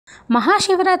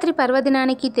మహాశివరాత్రి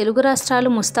పర్వదినానికి తెలుగు రాష్ట్రాలు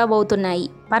ముస్తాబవుతున్నాయి.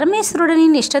 పరమేశ్వరుడిని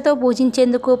నిష్ఠతో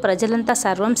పూజించేందుకు ప్రజలంతా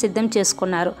సర్వం సిద్ధం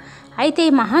చేసుకున్నారు. అయితే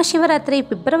మహాశివరాత్రి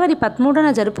ఫిబ్రవరి 13న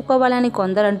జరుపుకోవాలని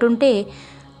కొందరంటుంటే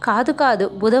కాదు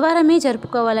బుధవారమే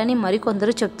జరుపుకోవాలని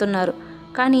మరికొందరు చెప్తున్నారు.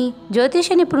 కానీ జ్యోతిష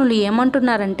నిపుణులు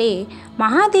ఏమంటున్నారంటే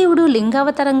మహాదేవుడు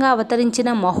లింగావతారంగా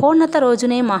అవతరించిన మహోన్నత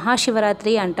రోజునే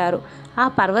మహాశివరాత్రి అంటారు. ఆ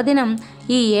పర్వదినం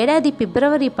ఈ ఏడాది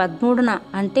ఫిబ్రవరి 13న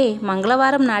అంటే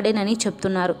మంగళవారం నాడేనని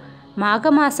చెప్తున్నారు.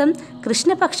 మాఘమాసం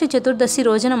కృష్ణపక్ష చతుర్దశి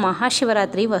రోజున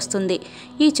మహాశివరాత్రి వస్తుంది.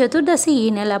 ఈ చతుర్దశి ఈ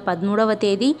నెల 13వ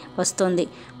తేదీ వస్తుంది.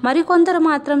 మరికొందరు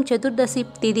మాత్రం చతుర్దశి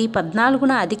తిథి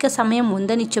 14న అధిక సమయం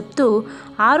ఉందని చెప్తూ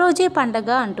ఆ రోజే పండగ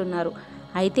అంటున్నారు.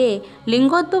 అయితే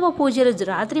లింగోద్భవ పూజలు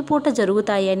రాత్రిపూట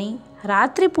జరుగుతాయని,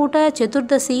 రాత్రిపూట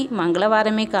చతుర్దశి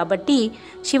మంగళవారమే కాబట్టి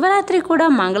శివరాత్రి కూడా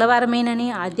మంగళవారమేనని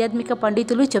ఆధ్యాత్మిక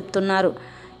పండితులు చెప్తున్నారు.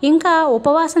 ఇంకా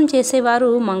ఉపవాసం చేసేవారు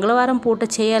మంగళవారం పూట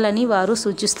చేయాలని వారు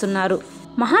సూచిస్తున్నారు.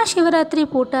 మహాశివరాత్రి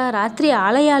పూట రాత్రి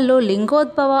ఆలయాల్లో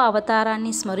లింగోద్భవ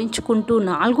అవతారాన్ని స్మరించుకుంటూ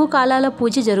 4 కాలాల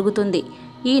పూజ జరుగుతుంది.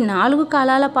 ఈ 4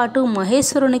 కాలాల పాటు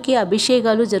మహేశ్వరునికి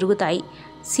అభిషేకాలు జరుగుతాయి.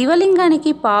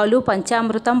 శివలింగానికి పాలు,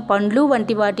 పంచామృతం, పండ్లు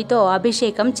వంటి వాటితో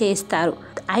అభిషేకం చేస్తారు.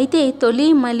 అయితే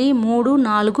తొలి, మలి, 3,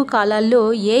 4 కాలాల్లో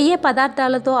ఏ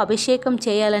పదార్థాలతో అభిషేకం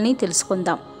చేయాలని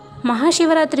తెలుసుకుందాం.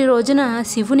 మహాశివరాత్రి రోజున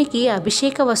శివునికి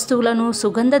అభిషేక వస్తువులను,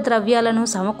 సుగంధ ద్రవ్యాలను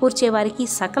సమకూర్చే వారికి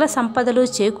సకల సంపదలు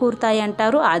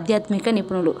చేకూరుతాయంటారు ఆధ్యాత్మిక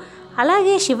నిపుణులు.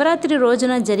 అలాగే శివరాత్రి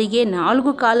రోజున జరిగే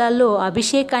 4 కాలాల్లో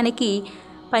అభిషేకానికి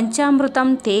పంచామృతం,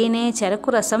 తేనె, చెరకు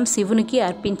రసం శివునికి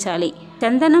అర్పించాలి.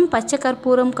 చందనం,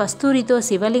 పచ్చకర్పూరం, కస్తూరితో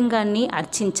శివలింగాన్ని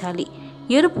అర్చించాలి.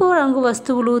 ఎరుపు రంగు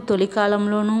వస్తువులు తొలి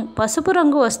కాలంలోనూ, పసుపు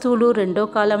రంగు వస్తువులు 2వ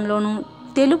కాలంలోనూ,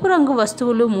 తెలుపు రంగు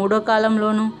వస్తువులు 3వ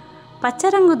కాలంలోనూ,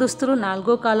 పచ్చరంగు దుస్తులు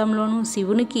 4వ కాలంలోనూ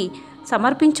శివునికి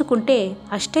సమర్పించుకుంటే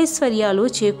అష్టైశ్వర్యాలు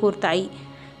చేకూరుతాయి.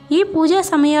 ఈ పూజా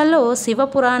సమయాల్లో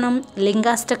శివపురాణం,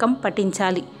 లింగాష్టకం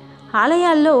పఠించాలి.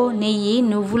 ఆలయాల్లో నెయ్యి,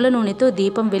 నువ్వుల నూనెతో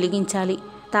దీపం వెలిగించాలి.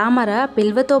 తామర,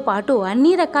 బిల్వతో పాటు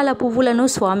అన్ని రకాల పువ్వులను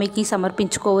స్వామికి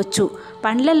సమర్పించుకోవచ్చు.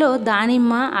 పండ్లలో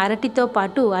దానిమ్మ, అరటితో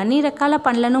పాటు అన్ని రకాల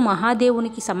పండ్లను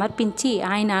మహాదేవునికి సమర్పించి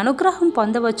ఆయన అనుగ్రహం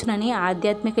పొందవచ్చునని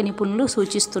ఆధ్యాత్మిక నిపుణులు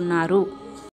సూచిస్తున్నారు.